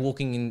someone be like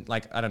walking in,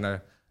 like, I don't know,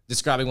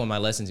 describing one of my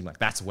lessons and be like,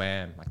 that's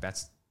wham. Like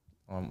that's,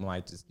 or am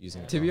I just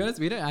using it To be wrong? honest,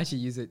 we don't actually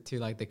use it to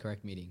like the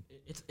correct meaning.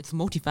 It's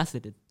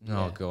multifaceted. Oh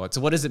Yeah. God.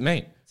 So what does it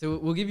mean? So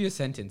we'll give you a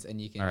sentence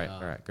and you can. All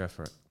right, go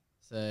for it.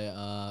 So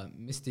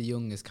Mr.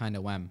 Young is kind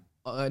of wham.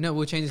 No,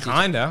 we'll change it. to-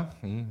 Kinda.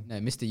 No,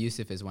 Mr.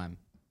 Yusuf is wham.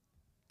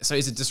 So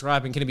is it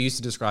describing, can it be used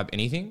to describe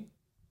anything?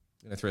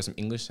 I'm gonna throw some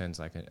English sense,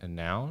 like a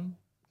noun.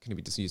 Can it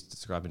be just used to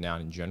describe a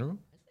noun in general?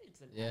 It's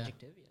an Yeah.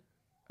 adjective,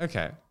 yeah.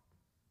 Okay.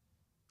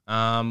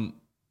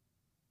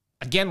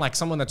 Again, like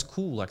someone that's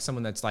cool, like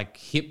someone that's like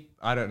hip.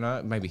 I don't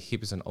know. Maybe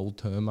hip is an old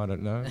term. I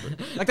don't know. But,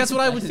 like that's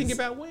what I would think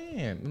about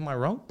wham. Am I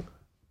wrong?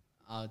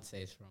 I would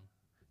say it's wrong.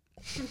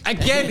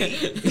 Again,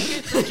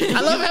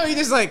 I love how he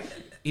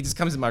just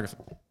comes to the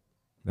microphone.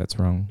 That's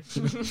wrong.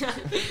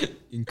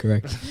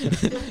 Incorrect.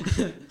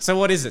 So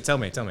what is it? Tell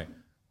me.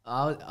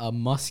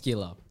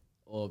 Muscular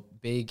or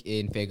big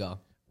in figure.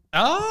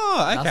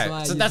 Oh, okay.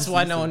 why So you that's just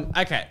why no listen.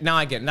 one. Okay, now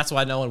I get it. And that's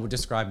why no one would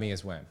describe me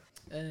as wham.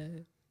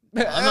 I'm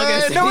not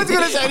gonna say no one's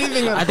gonna say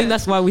anything. I think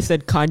that's why we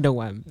said kinda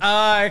wham.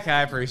 Oh, okay.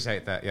 I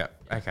appreciate that. Yeah.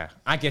 Okay.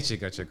 I get you.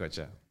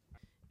 Gotcha.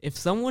 If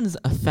someone's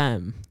a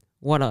fam,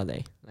 what are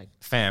they? Like,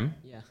 Fam.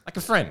 yeah. Like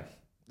a friend.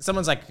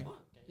 Someone's like,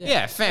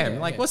 yeah, fam. Okay,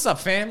 like, okay. what's up,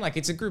 fam? Like,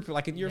 it's a group.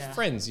 Like, you're Yeah.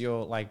 friends.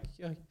 You're like,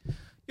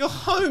 you're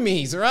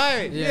homies,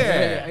 right?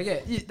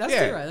 Okay. Yeah, that's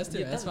Yeah. too right. That's too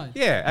right. That's fine.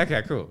 Yeah.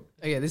 Okay. Cool.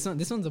 Okay, this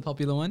one's a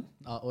popular one.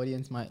 Our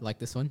audience might like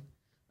this one.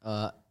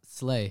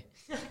 Slay.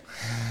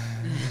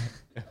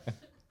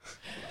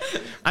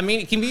 I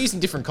mean, it can be used in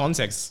different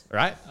contexts,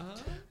 right?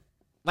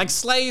 Like,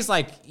 slay is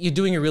like you're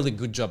doing a really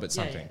good job at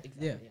something.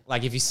 Yeah.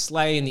 Like if you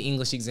slay in the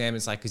English exam,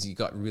 it's like because you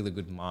got a really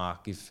good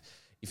mark. If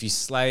you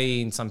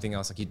slay in something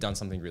else, like you've done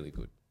something really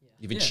good.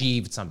 You've Yeah.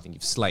 achieved something.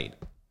 You've slayed.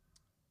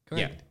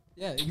 Correct.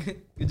 Yeah.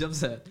 Good job,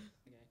 sir.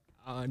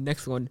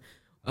 Next one.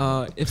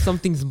 If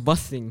something's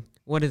busting,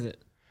 what is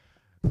it?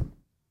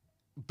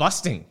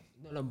 Busting.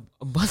 No,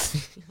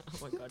 busting. Oh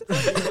my god.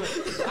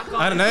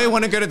 I don't know. You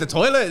want to go to the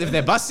toilet if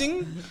they're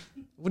busting?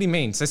 What do you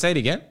mean? So say it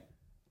again.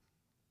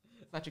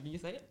 Patrick, can you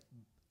say it?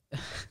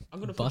 I'm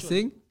gonna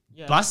Busting?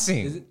 Yeah.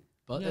 Busting. Is it?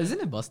 Yeah.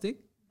 Isn't it busting?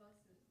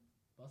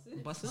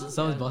 Bussin'?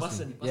 Someone's Yeah,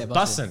 busting. bussin'. Yeah,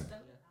 Bussin'.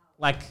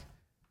 Like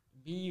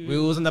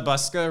wheels on the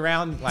bus go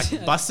around like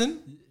bussin'.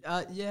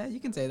 Yeah, you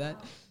can say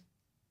that.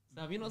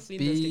 So have you not seen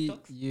those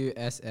TikToks?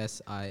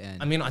 Bussin.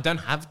 I mean, I don't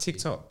have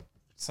TikTok,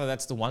 so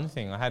that's the one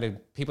thing.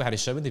 People had to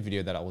show me the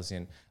video that I was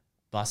in.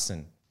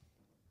 Bussin'.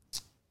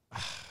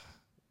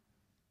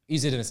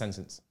 Use it in a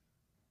sentence,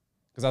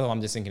 because otherwise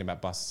I'm just thinking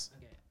about bus.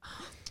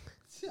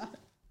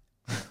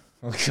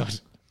 Oh god,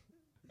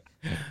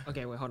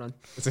 Okay, wait, hold on.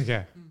 it's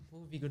okay.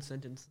 What would be a good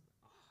sentence?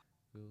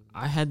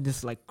 I had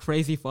this like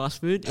crazy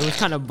fast food. It was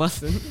kind of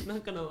busting.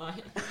 Not gonna lie.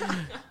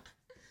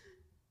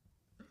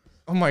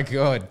 Oh my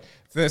god.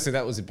 Firstly,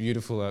 that was a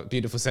beautiful,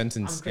 beautiful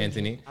sentence, cringing.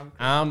 Anthony. I'm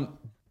cringing.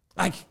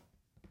 Like,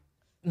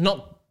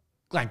 not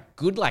like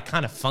good, like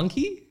kind of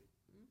funky.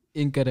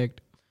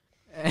 Incorrect.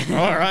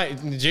 All right,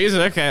 Jesus.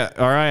 Okay,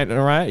 all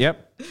right,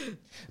 yep.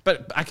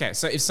 But okay,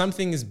 so if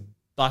something is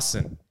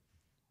bussin',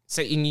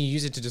 so and you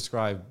use it to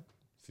describe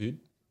food,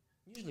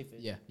 Usually food.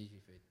 Yeah, usually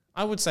food.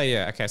 I would say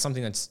yeah. Okay,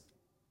 something that's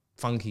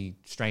funky,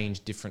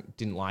 strange, different.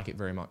 Didn't like it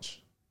very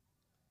much.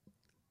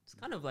 It's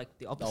kind of like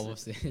the opposite.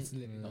 Opposite. It's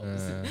literally the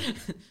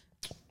opposite.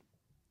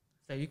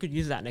 So you could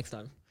use that next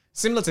time.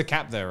 Similar to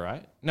Cap, though,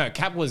 right? No,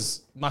 Cap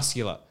was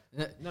muscular.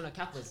 No,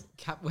 Cap was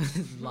Cap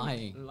was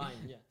lying. lying.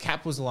 Yeah.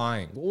 Cap was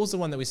lying. What was the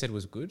one that we said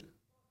was good?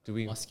 Do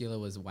we? Muscular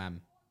was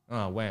wham.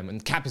 Oh, wham!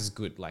 And Cap is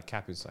good. Like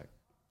Cap is like.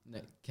 No,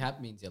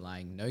 cap means you're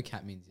lying. No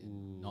cap means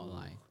you're not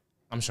lying.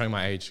 I'm showing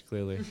my age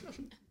clearly.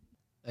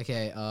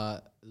 Okay,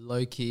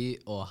 low key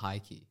or high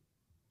key?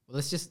 Well,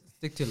 let's just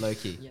stick to low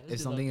key. Yeah, let's If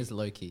do something low-key. is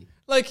low key.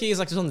 Low key is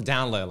like just on the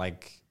down low.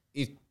 Like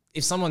if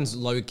someone's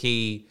low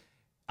key,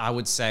 I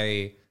would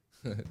say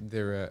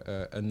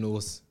they're a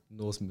Norse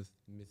myth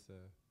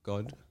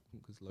god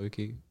because low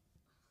key.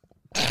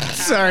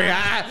 Sorry,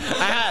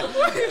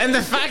 and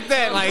the fact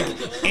that like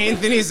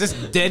Anthony's just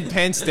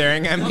deadpan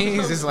staring at me,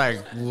 he's just like,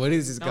 what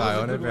is this guy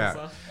on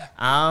about?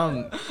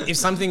 If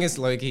something is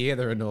low key, yeah,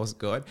 they're a Norse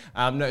god.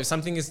 No, if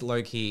something is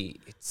low key,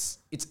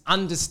 it's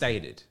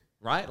understated,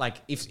 right? Like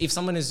if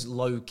someone is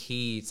low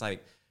key, it's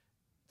like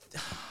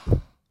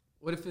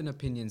What if an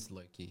opinion's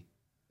low key?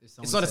 If it's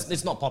someone not says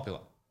it's not popular.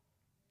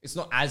 It's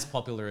not as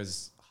popular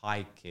as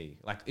high key.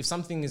 Like if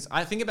something is,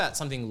 I think about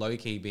something low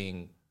key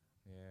being,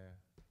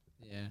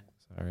 yeah.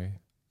 sorry.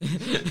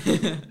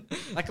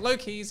 Like low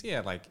keys,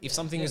 yeah. Like if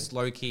something is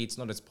low key, it's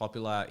not as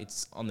popular.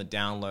 It's on the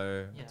down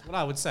low. That's what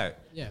I would say.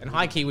 Yeah. And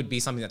high key would be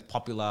something that's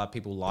popular,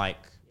 people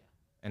like,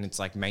 and it's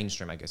like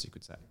mainstream, I guess you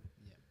could say.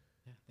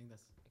 I think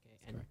that's Okay,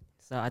 and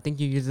so I think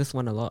you use this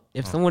one a lot.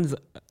 If someone's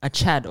a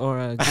Chad or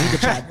a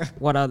Giga Chad,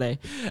 what are they?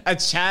 A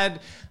Chad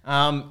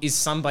is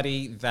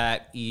somebody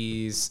that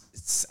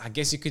is, I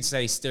guess you could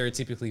say,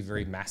 stereotypically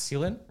very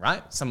masculine,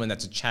 right? Someone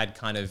that's a Chad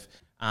kind of,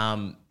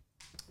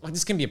 like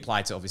this can be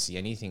applied to obviously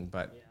anything,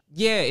 but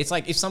yeah, it's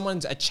like if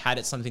someone's a Chad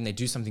at something, they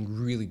do something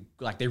really,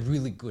 like they're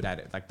really good at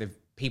it. Like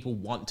people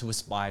want to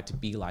aspire to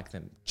be like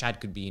them.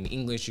 Chad could be in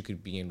English, it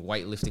could be in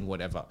weightlifting,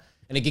 whatever.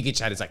 And a Giga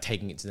Chad is like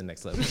taking it to the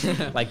next level.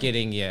 Like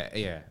getting,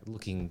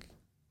 looking,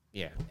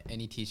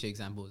 any teacher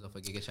examples of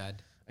a Giga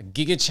Chad. A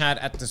Giga Chad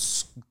at the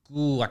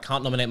school. I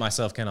can't nominate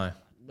myself, can I?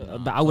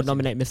 But I would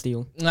nominate Mr.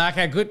 Young.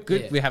 Okay, good.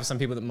 Yeah. We have some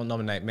people that will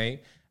nominate me.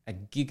 A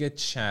Giga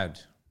Chad.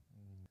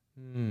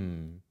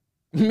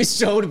 Miss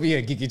Shaw would be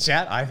a Giga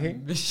Chad, I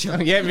think. Miss Shaw.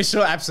 Yeah, Miss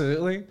Shaw,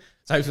 absolutely.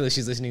 So hopefully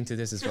she's listening to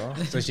this as well,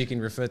 so she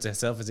can refer to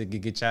herself as a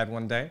Giga Chad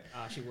one day.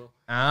 She will.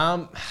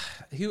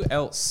 Who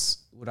else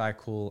would I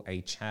call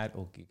a Chad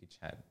or Giga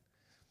Chad?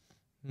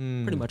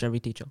 Pretty much every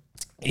teacher.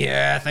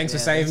 Yeah, thanks for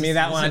saving me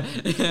that one.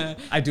 Yeah.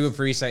 I do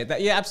appreciate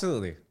that. Yeah,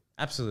 absolutely.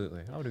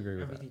 Absolutely. I would agree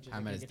with that.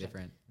 Hammer is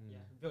different. Yeah,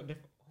 built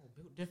different. Oh,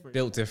 built different.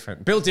 Built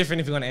different. Built different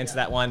if you want to answer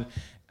that one.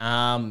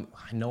 I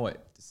know it.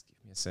 Just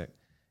give me a sec.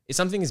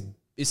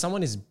 If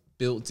someone is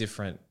built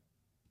different,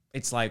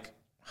 it's like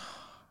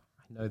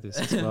I know this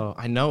as well.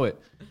 I know it.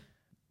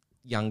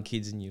 Young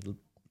kids and your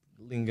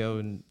lingo,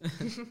 and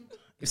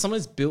if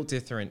someone's built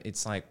different,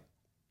 it's like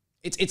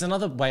it's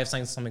another way of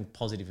saying something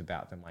positive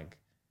about them. Like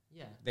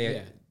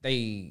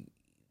they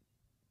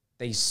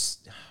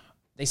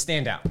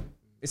stand out.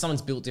 If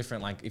someone's built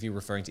different, like if you're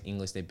referring to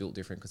English, they're built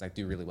different because they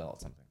do really well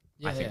at something.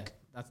 I think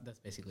that's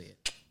basically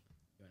it.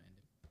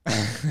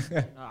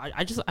 No,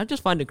 I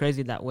just find it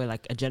crazy that we're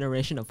like a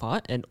generation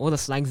apart and all the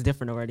slang's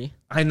different already.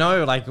 I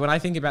know, like when I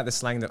think about the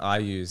slang that I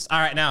use. All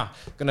right, now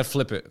gonna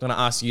flip it. Gonna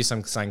ask you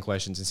some slang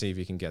questions and see if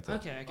you can get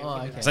that.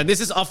 Okay. So this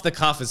is off the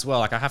cuff as well.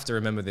 Like I have to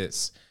remember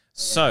this.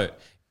 So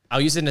I'll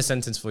use it in a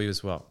sentence for you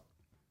as well.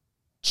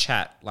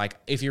 Chat. Like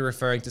if you're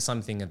referring to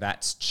something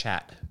that's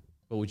chat,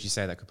 what would you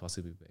say that could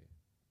possibly be?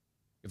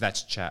 If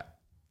that's chat.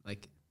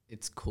 Like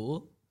it's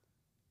cool.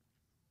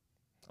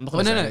 I'm not Oh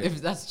gonna no, say no. anything.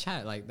 If that's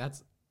chat, like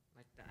that's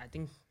Like I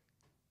think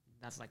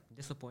that's like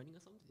disappointing or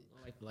something. Or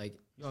like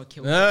you're a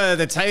kill.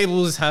 The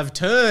tables have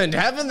turned,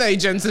 haven't they,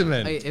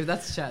 gentlemen? okay, if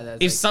that's chat, that's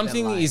If like,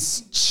 something they're lying.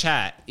 is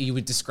chat, you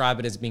would describe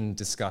it as being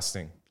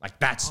disgusting. Like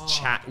that's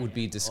chat would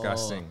be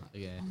disgusting. Oh,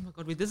 okay. Oh my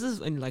god, wait, this is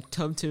in like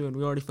term 2 and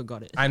we already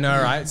forgot it. I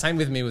know, right? Same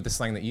with me with the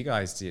slang that you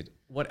guys did.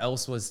 What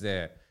else was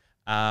there?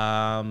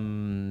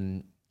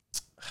 I'm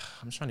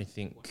trying to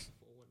think.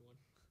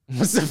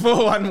 What's the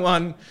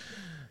 411?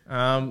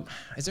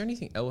 Is there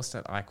anything else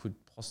that I could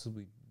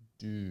possibly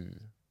do?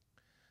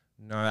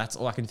 No, that's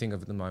all I can think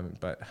of at the moment.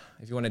 But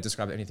if you want to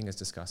describe anything as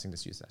disgusting,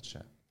 just use that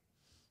chat.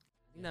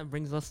 I think that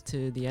brings us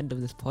to the end of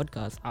this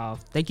podcast.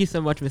 Thank you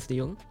so much, Mr.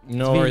 Young.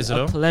 No worries It's at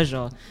been all. a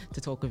pleasure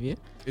to talk with you.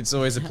 It's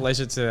always a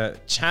pleasure to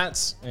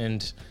chat,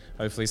 and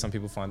hopefully some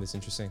people find this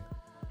interesting.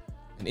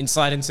 An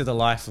insight into the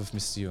life of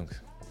Mr. Young.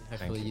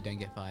 Hopefully you. you don't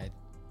get fired.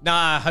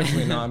 Nah,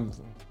 hopefully not.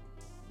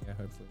 Yeah,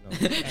 hopefully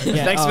not.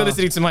 Yeah, Thanks for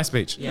listening to my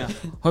speech. Yeah.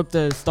 Hope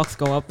the stocks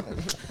go up.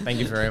 Thank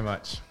you very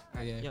much.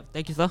 Okay. Yeah.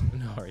 Thank you, sir.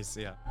 No worries.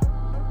 See ya.